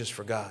changes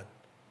for God,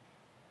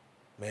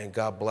 man,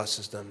 God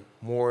blesses them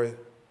more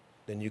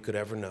than you could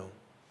ever know.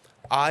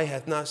 Eye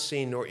hath not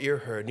seen nor ear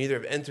heard, neither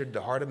have entered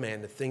the heart of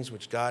man the things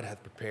which God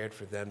hath prepared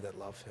for them that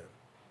love him.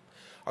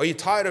 Are you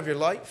tired of your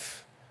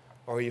life,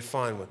 or are you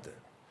fine with it?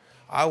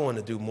 I want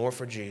to do more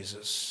for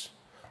Jesus.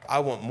 I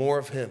want more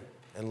of him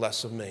and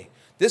less of me.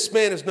 This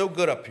man is no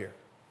good up here.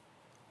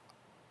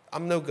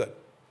 I'm no good.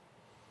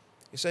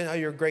 You say, oh,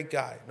 you're a great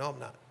guy. No, I'm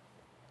not.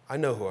 I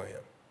know who I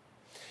am.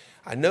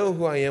 I know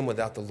who I am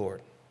without the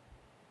Lord.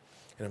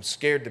 And I'm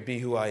scared to be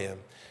who I am.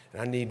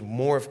 And I need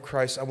more of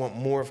Christ. I want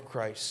more of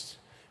Christ.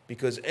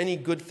 Because any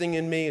good thing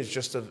in me is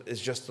just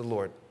the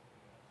Lord.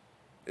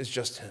 It's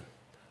just him.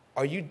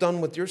 Are you done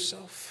with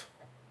yourself?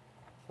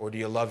 Or do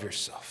you love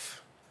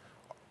yourself?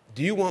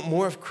 Do you want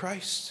more of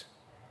Christ?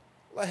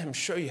 Let him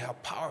show you how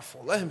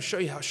powerful. Let him show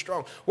you how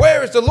strong.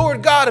 Where is the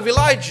Lord God of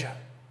Elijah?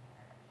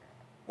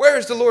 Where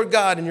is the Lord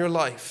God in your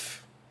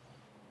life?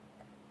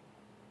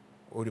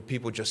 Or do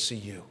people just see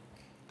you?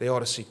 They ought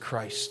to see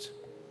Christ.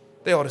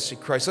 They ought to see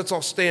Christ. Let's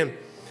all stand.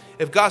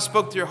 If God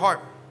spoke to your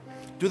heart,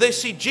 do they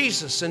see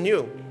Jesus in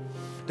you?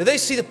 Do they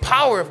see the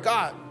power of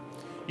God?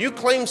 You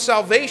claim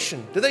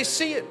salvation. Do they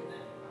see it?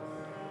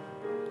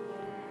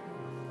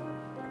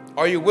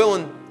 Are you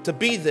willing to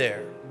be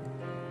there?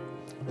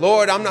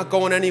 Lord, I'm not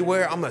going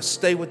anywhere. I'm going to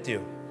stay with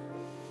you.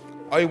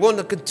 Are you willing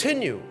to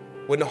continue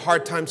when the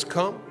hard times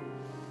come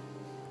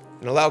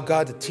and allow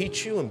God to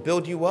teach you and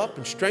build you up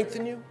and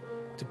strengthen you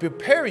to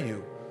prepare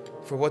you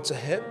for what's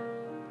ahead?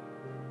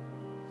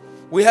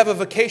 We have a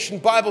vacation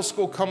Bible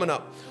school coming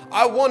up.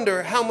 I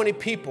wonder how many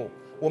people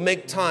will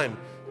make time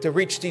to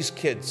reach these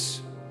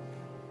kids.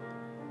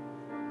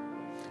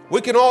 We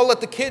can all let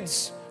the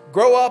kids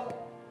grow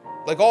up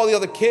like all the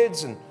other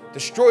kids and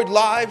destroyed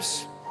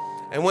lives.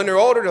 And when they're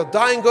older, they'll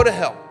die and go to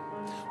hell.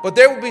 But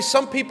there will be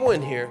some people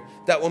in here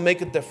that will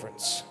make a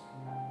difference.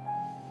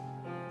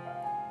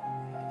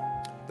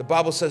 The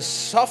Bible says,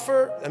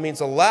 suffer, that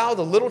means allow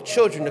the little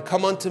children to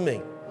come unto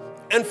me,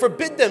 and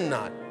forbid them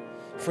not,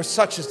 for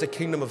such is the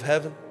kingdom of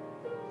heaven.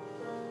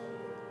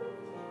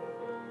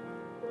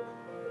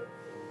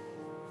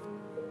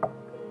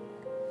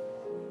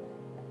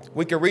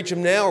 We can reach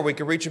them now, or we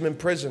can reach them in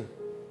prison.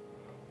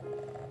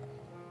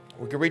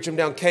 We can reach them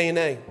down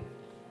K&A.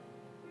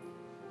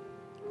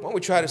 Why don't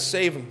we try to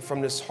save them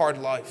from this hard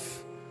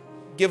life?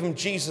 Give them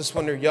Jesus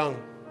when they're young.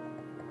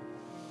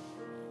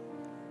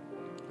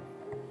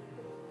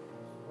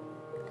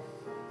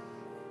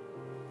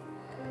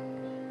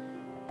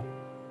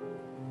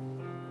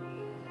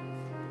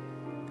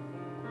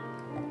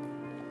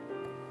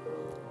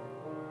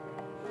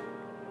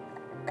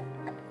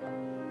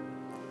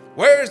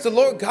 Where is the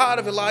Lord God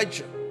of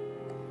Elijah?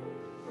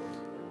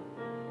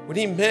 We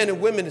need men and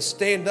women to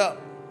stand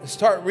up and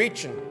start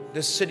reaching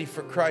this city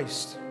for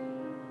Christ.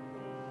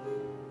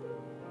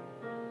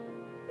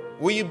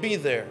 Will you be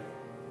there?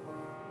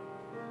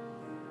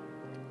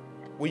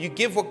 Will you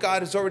give what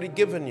God has already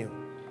given you?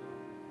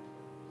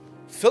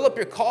 Fill up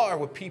your car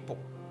with people.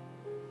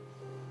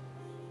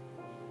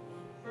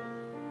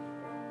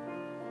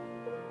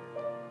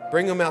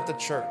 Bring them out to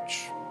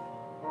church.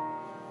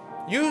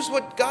 Use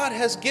what God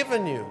has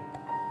given you.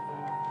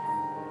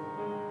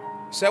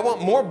 Say, I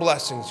want more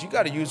blessings. You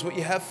got to use what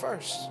you have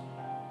first.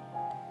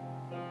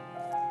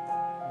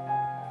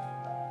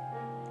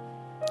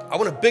 I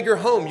want a bigger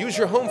home. Use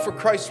your home for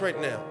Christ right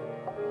now.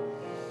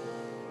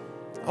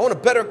 I want a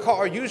better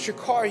car. Use your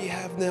car you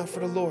have now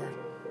for the Lord.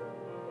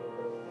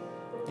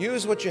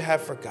 Use what you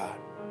have for God.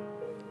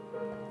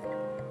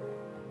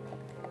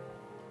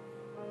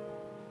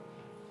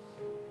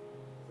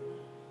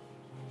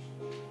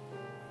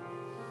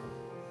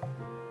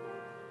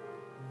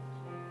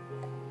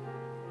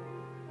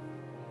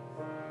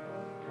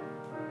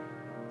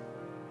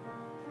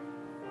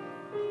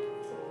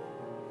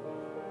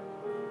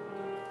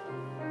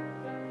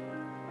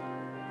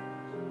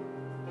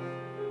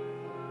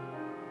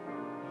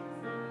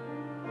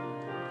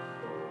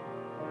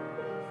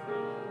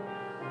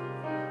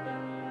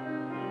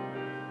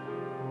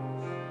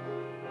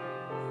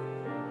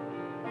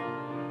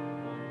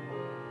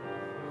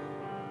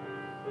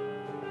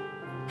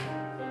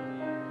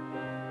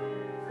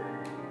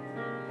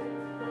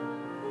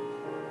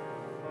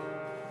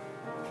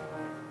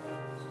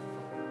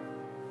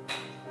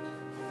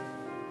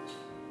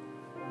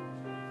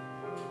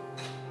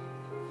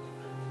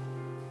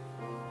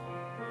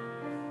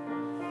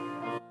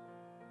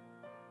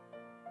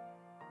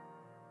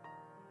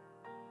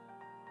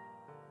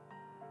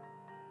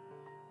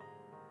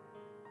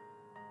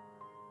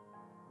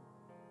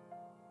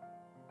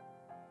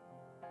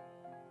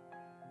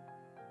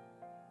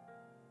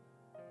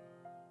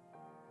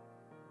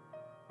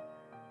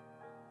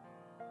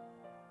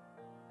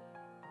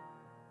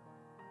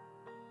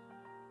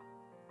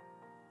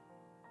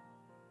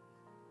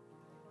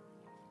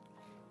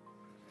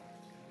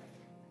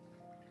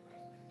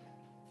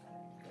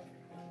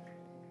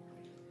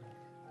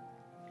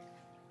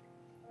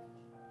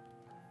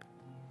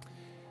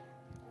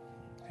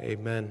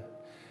 Amen.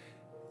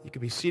 You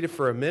can be seated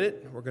for a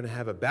minute. We're going to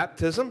have a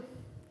baptism.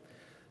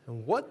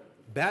 And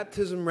what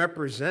baptism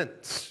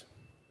represents?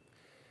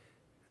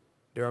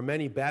 There are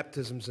many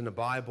baptisms in the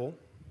Bible.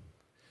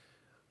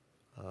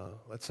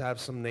 Let's have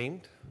some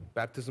named.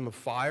 Baptism of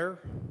fire,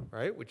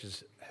 right, which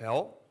is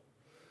hell.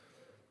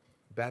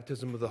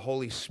 Baptism of the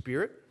Holy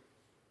Spirit.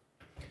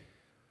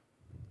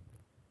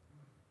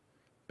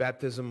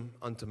 Baptism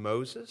unto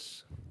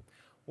Moses.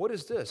 What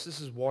is this?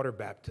 This is water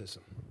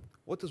baptism.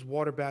 What does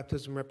water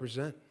baptism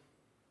represent?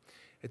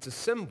 It's a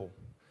symbol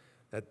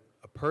that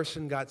a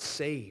person got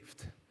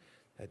saved,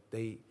 that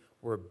they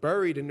were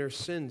buried in their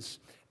sins,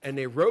 and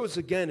they rose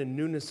again in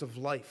newness of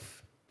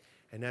life.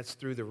 And that's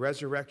through the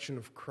resurrection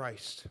of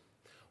Christ.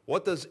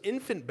 What does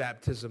infant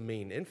baptism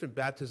mean? Infant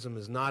baptism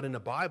is not in the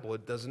Bible.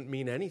 It doesn't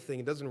mean anything.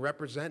 It doesn't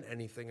represent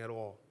anything at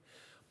all.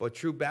 But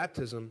true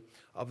baptism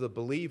of the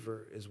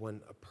believer is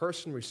when a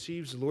person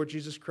receives the Lord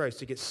Jesus Christ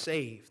to get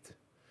saved,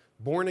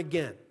 born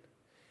again,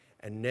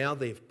 and now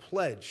they've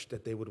pledged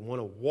that they would want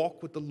to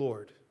walk with the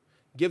Lord,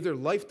 give their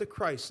life to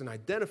Christ, and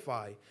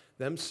identify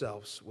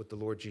themselves with the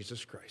Lord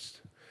Jesus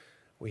Christ.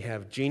 We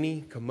have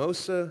Jeannie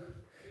Camosa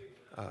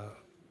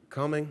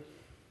coming.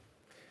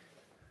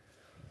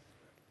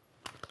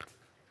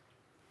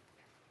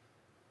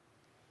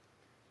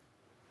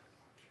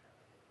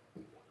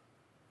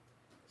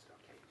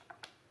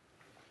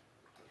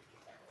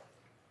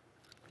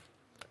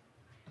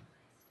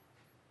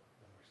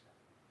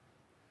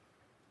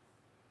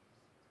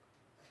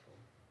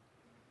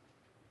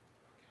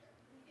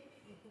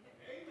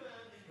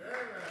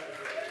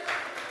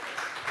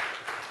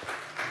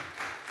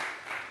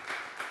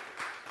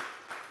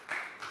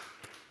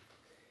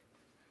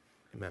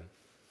 Amen.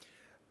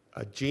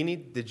 Jeannie,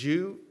 did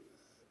you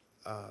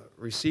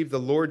receive the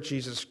Lord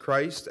Jesus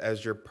Christ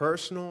as your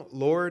personal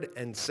Lord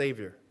and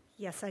Savior?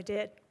 Yes, I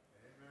did.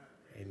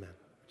 Amen.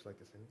 Would you like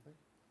to say anything?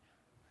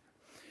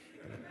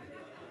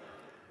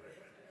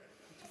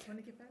 I just want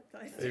to get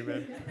baptized.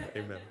 Amen.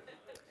 Amen.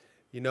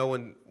 You know,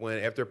 when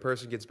after a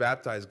person gets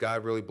baptized,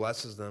 God really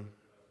blesses them.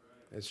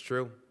 It's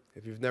true.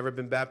 If you've never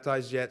been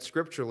baptized yet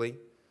scripturally,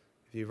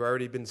 if you've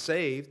already been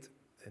saved,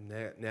 and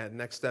that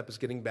next step is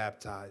getting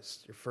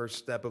baptized, your first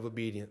step of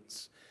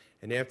obedience.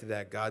 And after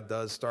that, God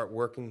does start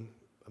working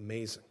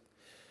amazing.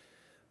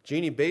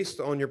 Jeannie, based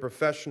on your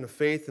profession of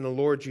faith in the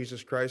Lord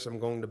Jesus Christ, I'm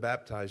going to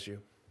baptize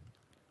you.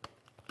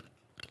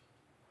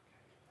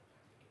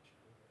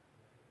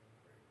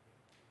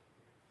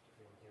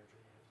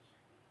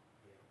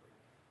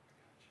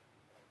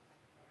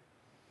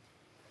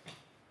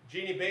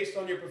 Jeannie, based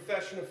on your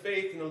profession of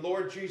faith in the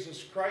Lord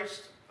Jesus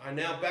Christ, I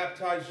now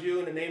baptize you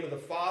in the name of the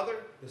Father,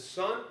 the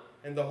Son,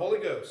 and the Holy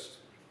Ghost.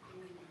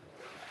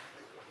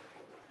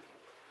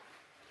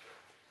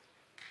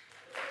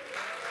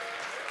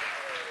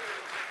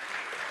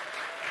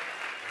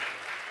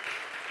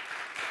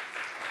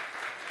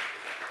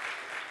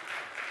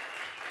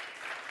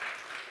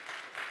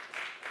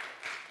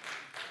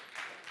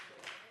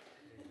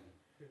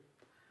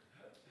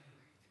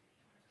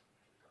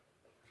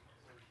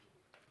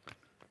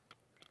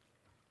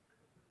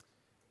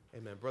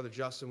 Amen. Brother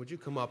Justin, would you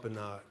come up and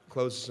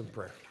close us in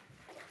prayer?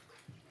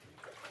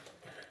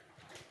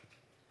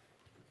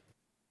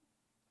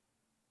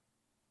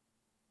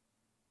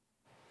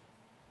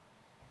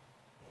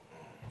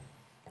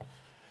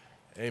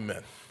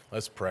 Amen.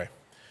 Let's pray.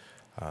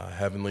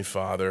 Heavenly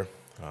Father,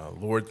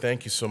 Lord,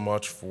 thank you so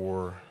much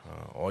for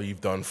all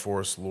you've done for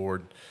us,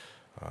 Lord.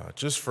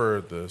 Just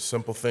for the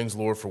simple things,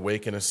 Lord, for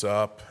waking us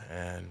up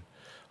and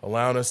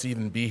allowing us to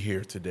even be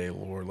here today,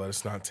 Lord. Let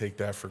us not take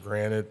that for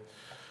granted.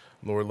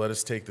 Lord, let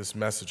us take this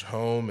message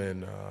home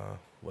and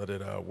let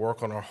it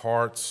work on our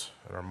hearts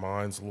and our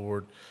minds,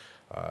 Lord.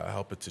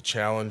 Help it to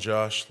challenge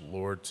us,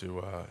 Lord,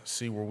 to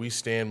see where we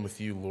stand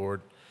with you,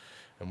 Lord,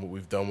 and what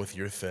we've done with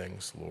your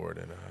things, Lord.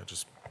 And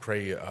just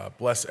pray,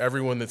 bless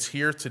everyone that's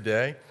here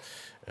today.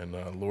 And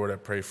Lord, I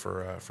pray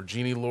for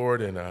Jeannie,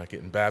 Lord, and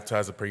getting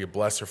baptized. I pray you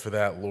bless her for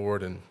that,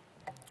 Lord, and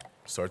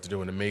start to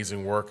do an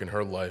amazing work in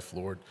her life,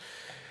 Lord.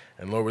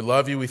 And Lord, we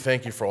love you. We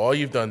thank you for all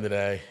you've done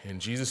today. In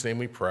Jesus' name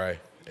we pray.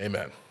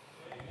 Amen.